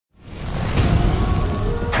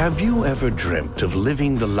Have you ever dreamt of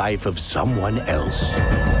living the life of someone else?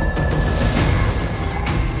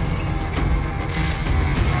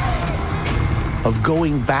 Of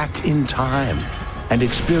going back in time and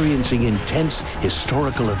experiencing intense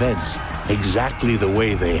historical events exactly the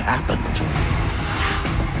way they happened?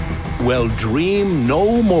 Well, dream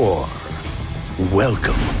no more.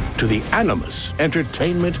 Welcome to the Animus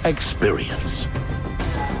Entertainment Experience.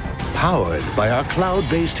 Powered by our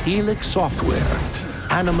cloud-based Helix software,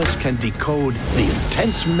 Animus can decode the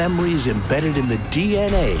intense memories embedded in the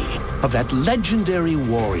DNA of that legendary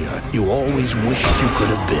warrior you always wished you could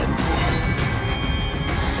have been.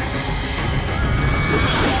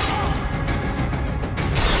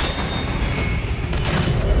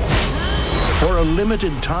 For a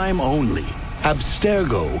limited time only,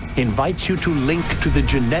 Abstergo invites you to link to the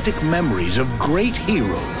genetic memories of great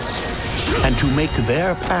heroes and to make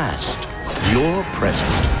their past your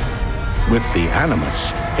present. With the Animus,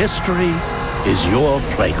 history is your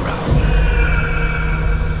playground.